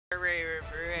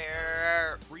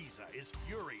Frieza is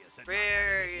furious at not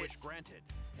having his wish granted,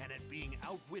 and at being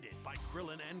outwitted by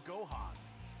Krillin and Gohan.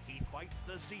 He fights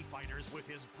the Z Fighters with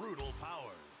his brutal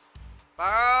powers.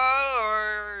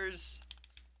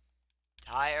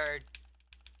 Tired.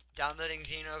 Downloading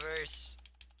Xenoverse.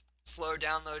 Slow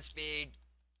download speed.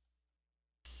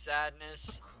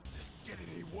 Sadness. Could this get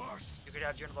any worse? You could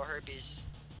have genital herpes.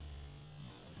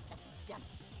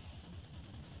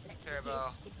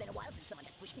 Turbo. It's been a while since someone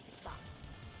has pushed me this far.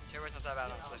 Turbo's not that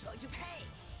bad, honestly. You're going to pay.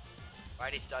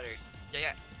 Why'd he stutter?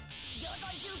 Yeah. You're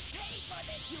going to pay for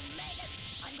this, you maggot.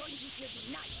 I'm going to kill you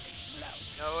nice and slow.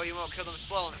 No, you won't kill them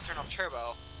slow unless turn off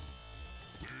turbo.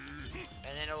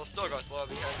 And then it'll still go slow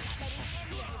because...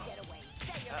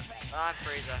 I'm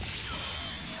Frieza.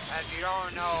 And if you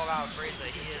don't know about Frieza,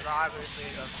 he is obviously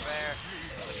the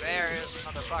fairest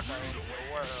motherfucker in the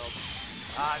world.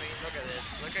 I mean, look at this.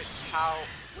 Look at how...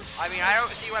 I mean, I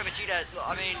don't see why Vegeta...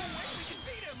 I mean...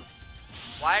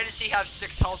 Why does he have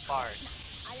 6 health bars?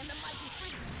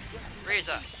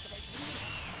 Frieza.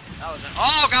 That was it.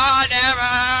 Oh, god damn it!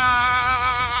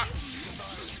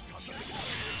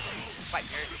 Fight,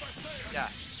 nerd. Yeah.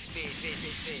 Speed.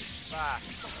 Ah.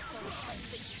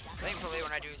 Thankfully,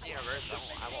 when I do Xenoverse,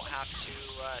 I won't have to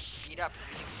speed up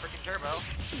using freaking turbo.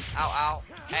 Ow.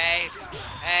 Hey,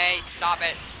 stop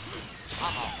it.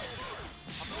 I'm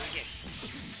weak.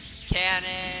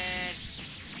 Cannon.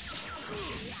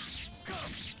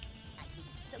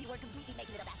 So you were completely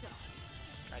making it up after all.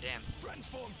 Goddamn.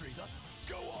 Transform, Frieza.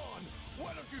 Go on.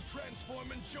 Why don't you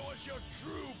transform and show us your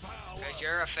true power? Because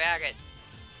you're a faggot.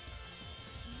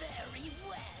 Very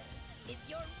well. If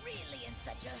you're really in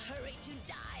such a hurry to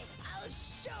die, I'll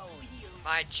show you.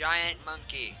 My giant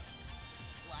monkey.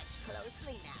 Watch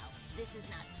closely now. This is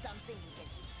not something you get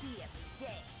to see every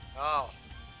day. Oh.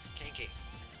 Kinky.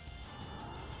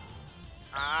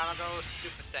 I'm gonna go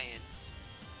Super Saiyan.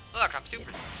 Look, I'm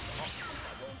Super Saiyan. I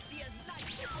won't be as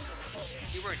nice as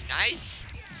you. You were nice?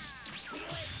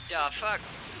 The fuck?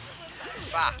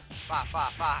 Fa.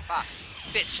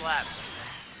 Bitch slap.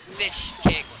 Bitch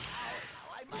kick.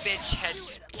 Bitch head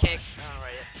kick.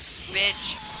 Alright.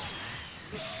 Bitch.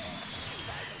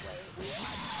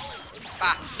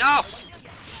 Fa. No!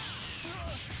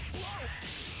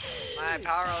 My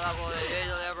power level is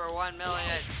easily over 1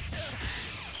 million.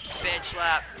 Bitch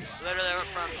slap. Literally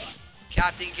from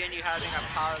Captain Ginyu having a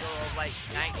power level of like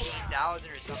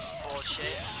 19,000 or some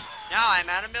bullshit. Now I'm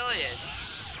at 1 million.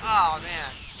 Oh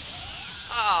man.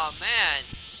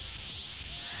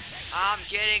 I'm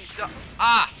getting so...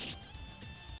 Ah!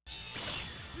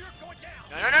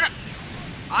 No.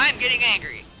 I'm getting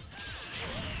angry.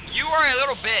 You are a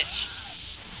little bitch.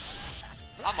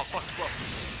 I'ma fuck you up.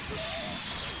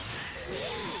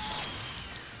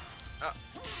 Oh.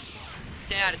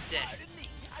 10 out of 10. I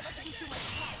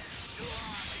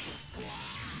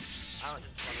don't want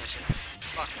this mission.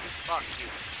 Fuck you.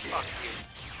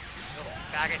 Little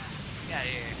faggot. Get out of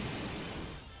here.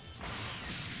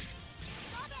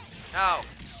 No.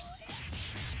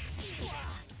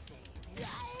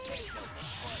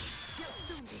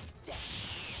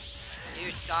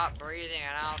 You stop breathing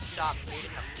and I'll stop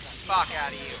beating the fuck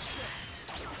out of you.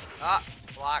 Ah,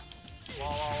 block.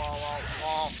 Wall.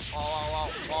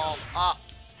 Up.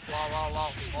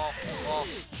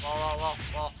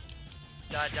 Wall.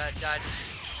 Dud.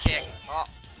 Kick. Oh.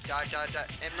 Dud.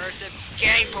 Immersive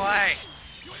gameplay.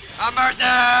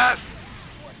 Immersive!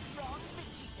 What's wrong,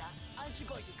 Vegeta? Aren't you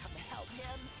going to come help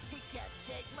him? He can't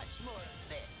take much more of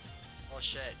this. Oh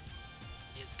shit.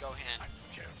 He's Gohan. I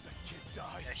don't care if the kid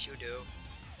dies. Yes, you do.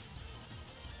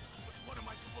 But what am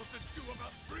I supposed to do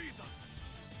about Frieza?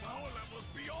 His power level is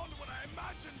beyond what I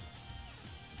imagined.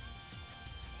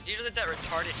 Did you look at that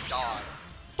retarded dog?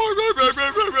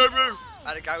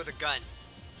 At a guy with a gun.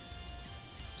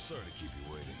 Sorry to keep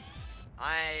you waiting.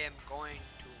 I am going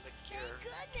to lick your...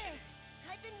 Thank goodness!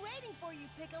 I've been waiting for you,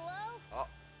 Piccolo. Oh.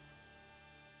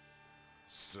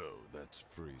 So, that's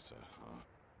Frieza, huh?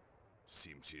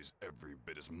 Seems he's every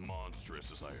bit as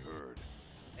monstrous as I heard.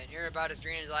 And you're about as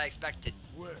green as I expected.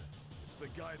 Where? It's the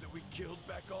guy that we killed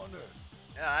back on Earth.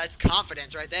 That's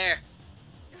confidence right there.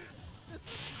 This is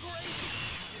crazy.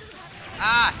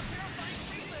 Ah!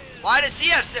 Why does he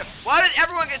have 6? Why did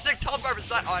everyone get 6 health bars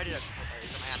beside? Oh, I did have 6 health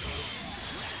bars.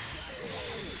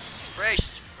 Brace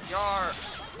your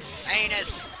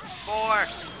anus for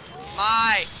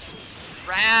my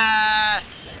wrath.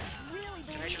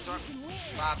 Can I just throw?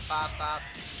 Bop.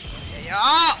 Yeah.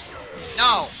 Oh!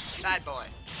 No! Bad boy.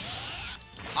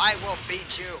 I will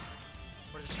beat you.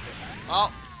 What does this do?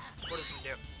 Oh! What does this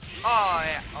do? Oh,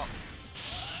 yeah. Oh,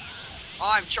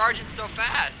 I'm charging so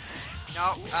fast.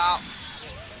 No. Ow.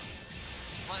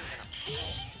 I'm gonna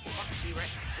fuck you right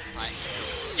senpai.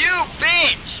 You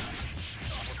bitch!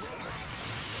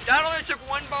 That only took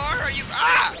 1 bar? Are you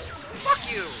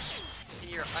fuck you!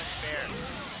 You're unfair.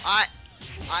 I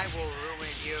will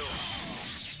ruin you.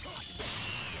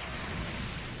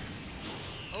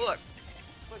 Oh look.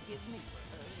 Forgive me for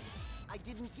earlier. I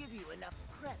didn't give you enough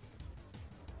credit.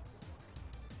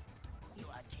 You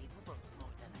are capable of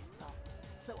more than I thought,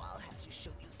 so I'll have to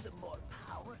show you some more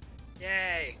power.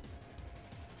 Yay.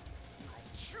 My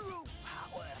true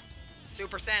power.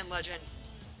 Super Saiyan Legend.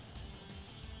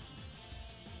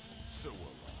 So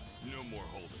will I. No more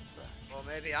holding back. Well,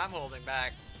 maybe I'm holding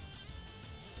back.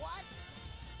 What?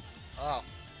 Oh.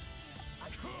 I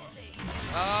can see.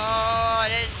 Oh, I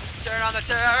didn't turn on the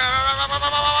turbo.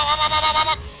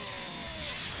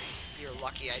 You're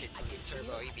lucky I didn't do the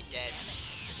turbo. You'd be dead.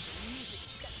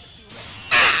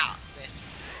 Ah! Missed.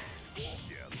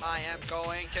 I am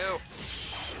going to.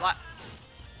 What?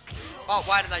 Oh,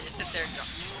 why did I just sit there? No.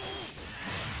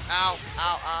 Ow,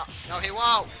 ow, ow. No, he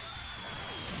won't.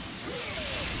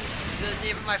 This isn't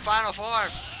even my final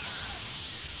form.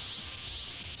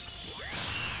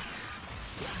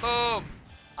 Boom.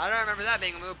 I don't remember that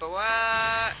being a move, but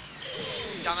what?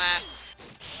 Dumbass.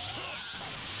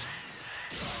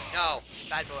 No,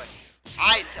 bad boy.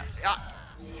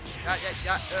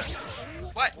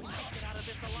 What?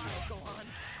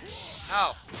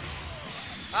 No.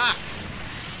 Ah.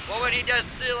 What would he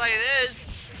just do like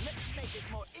this? Let's make this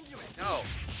more interesting. No.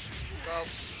 Go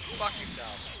fuck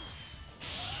yourself.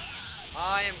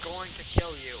 I am going to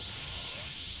kill you.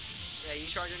 Yeah, you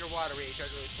charge underwater, you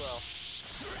charge really slow.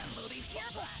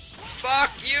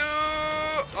 Fuck you!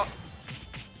 Oh.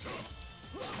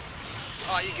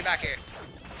 Oh, you get back here.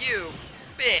 You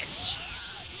bitch.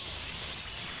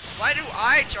 Why do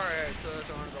I charge so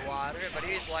under the water, but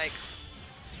he's like,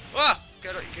 oh,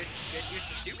 good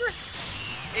use of super?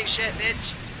 Eat shit,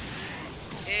 bitch.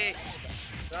 Eat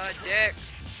the dick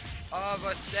of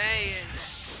a Saiyan.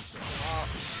 Oh,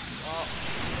 oh.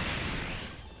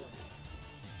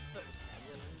 First, I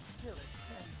will instill a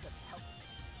sense of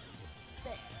helplessness and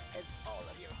despair as all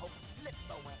of your hopes slip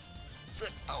away.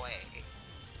 Slip away.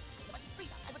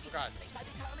 God. I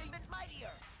become even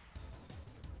mightier.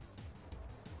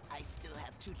 I still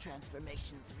have 2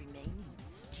 transformations remaining.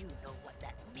 Do you know what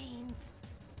that means?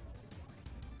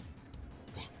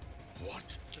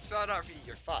 What? Just spell it out for you,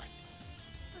 you're fucked.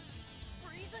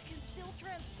 Frieza can still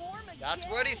transform again. That's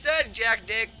what he said, Jack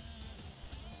Dick.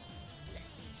 Let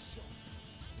me show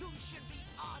you. You should be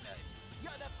honored.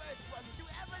 You're the first ones to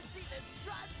ever see this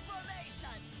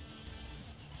transformation.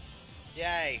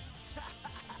 Yay.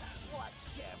 Watch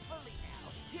carefully now.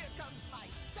 Here comes my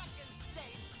second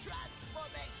stage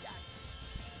transformation.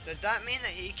 Does that mean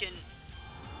that he can,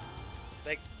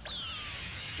 like,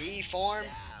 deform?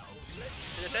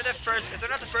 And if they're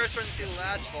not the first person to see the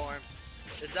last form,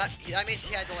 that means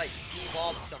he had to, like,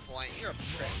 devolve at some point. You're a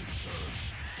prick.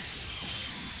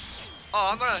 Oh,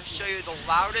 I'm gonna show you the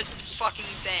loudest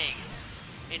fucking thing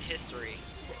in history.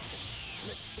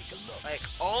 Let's take a look. Like,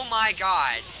 oh my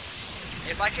god.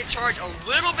 If I could charge a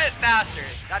little bit faster,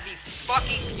 that'd be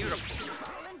fucking beautiful.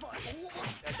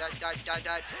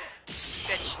 Dud.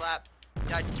 Bitch slap.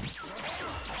 Dud.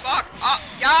 Fuck! Oh,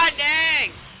 god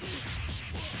dang!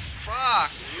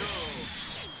 Fuck you.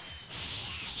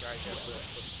 Let's charge up.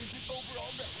 Is it over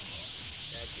already?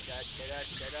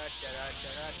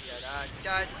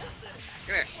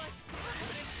 Come here.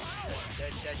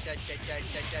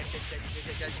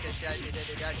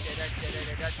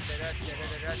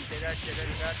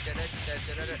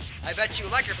 I bet you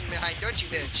like her from behind, don't you,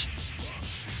 bitch?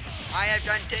 I have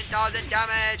done 10,000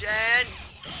 damage and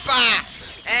bah!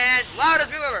 And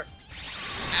loudest move ever.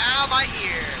 Ow, my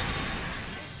ears.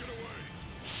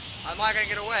 I'm not gonna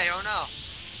get away. Oh no.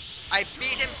 I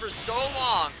beat him for so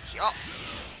long. Oh.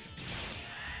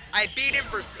 I beat him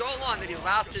for so long that he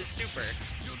lost his super.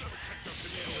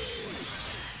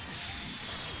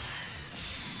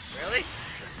 Really?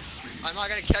 I'm not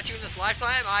gonna catch you in this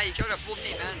lifetime? You killed a full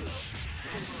team, man.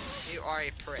 You are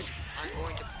a prick. I'm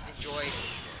going to enjoy.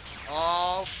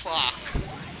 Oh, fuck.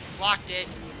 Blocked it.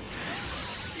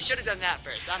 You should have done that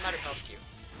first. That might have helped you.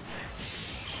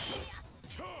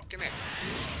 Come here.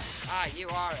 You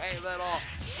are a little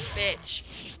bitch.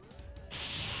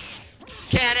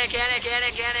 Cannon.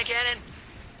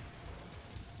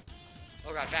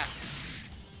 Oh god, fast.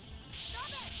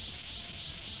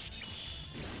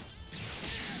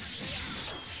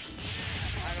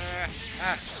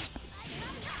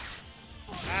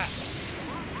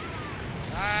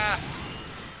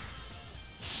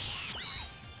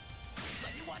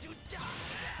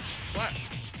 What?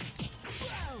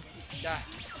 Die.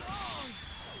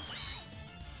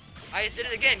 I did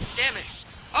it again. Damn it.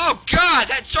 Oh God,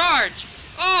 that charge!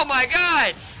 Oh my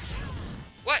God!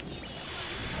 What?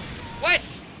 What?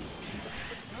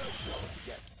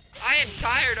 I am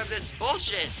tired of this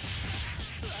bullshit.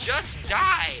 Just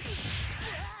die.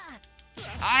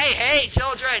 I hate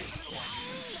children.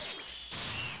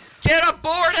 Get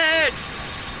aborted!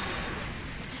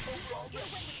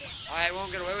 I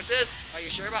won't get away with this. Are you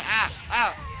sure about?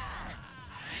 Ow!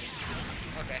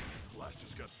 Okay. Blast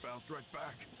just got bounced right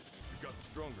back. You've gotten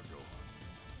stronger, Gohan.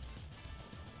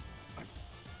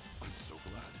 I'm so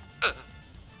glad. It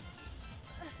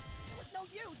was no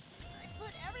use. I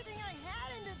put everything I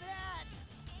had into that.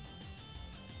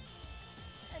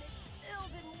 And it still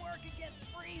didn't work against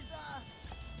Frieza.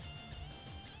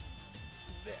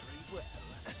 Very well.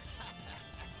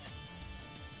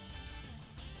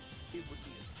 It would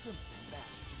be a simple matter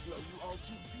to blow you all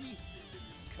to pieces in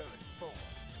this current form.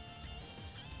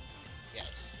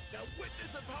 Yes. Now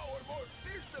witness a power more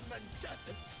fearsome than death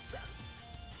itself.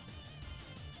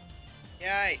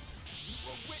 Yay. You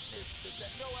will witness this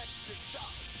at no extra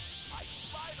charge. My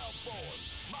final form,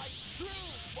 my true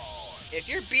form. If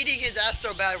you're beating his ass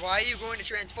so bad, why are you going to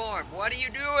transform? What are you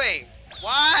doing?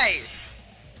 Why?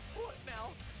 What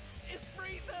now? It's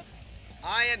Frieza.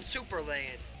 I am Super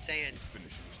Saiyan. He's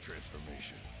finishing his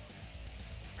transformation.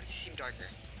 Why does he seem darker?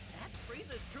 That's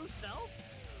Frieza's true self.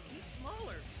 He's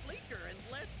smaller, sleeker, and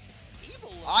less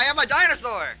evil. I am a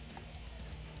dinosaur!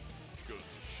 Goes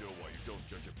to show why you don't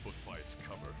judge a book by its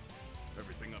cover.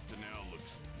 Everything up to now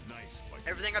looks nice.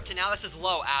 Everything up to now, this is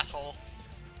low, asshole.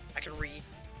 I can read.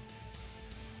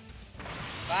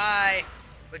 Bye.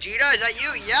 Vegeta, is that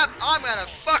you? Yep, I'm gonna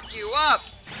fuck you up.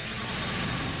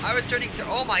 I was turning to,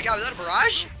 oh my God, was that a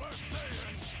barrage?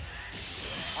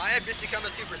 I have just become a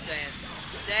Super Saiyan.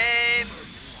 Same.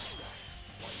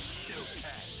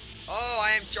 Oh,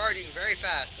 I am charging very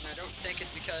fast, and I don't think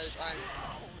it's because I'm...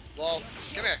 Well,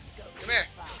 come here. Come here.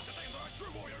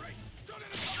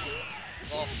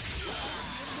 Well.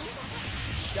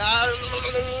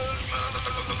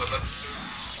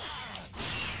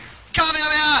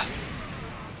 Kamehameha!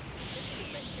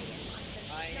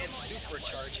 I am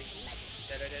supercharging.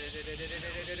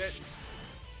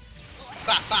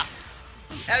 Bah, bah.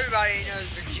 Everybody knows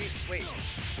Vegeta. Wait,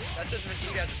 that says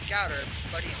Vegeta has a scouter,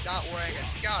 but he's not wearing a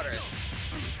scouter.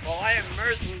 Well, I am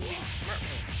mercilessly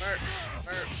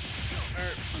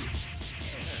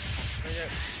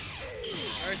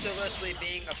mercilessly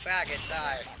being a faggot.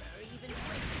 Die.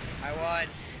 I won.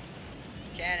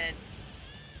 Cannon.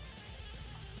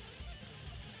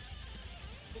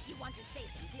 If you want to save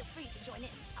him, feel free to join in.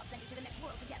 I'll send you to the next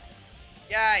world together.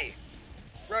 Yay!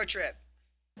 Road trip.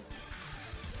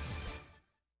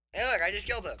 Hey, look, I just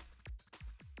killed him.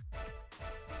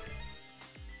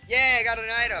 Yeah, I got an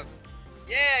item.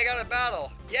 Yeah, I got a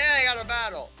battle. Yeah, I got a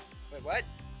battle. Wait, what?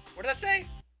 What did that say?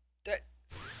 Did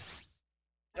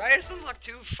I just unlock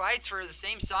 2 fights for the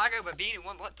same saga, but being in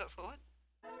one? What the? What?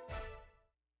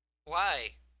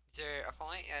 Why? Is there a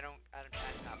point? I'm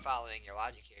not following your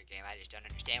logic here, game. I just don't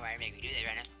understand why you're making me do that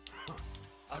right now.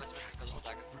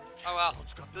 Oh well.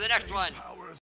 To the next one.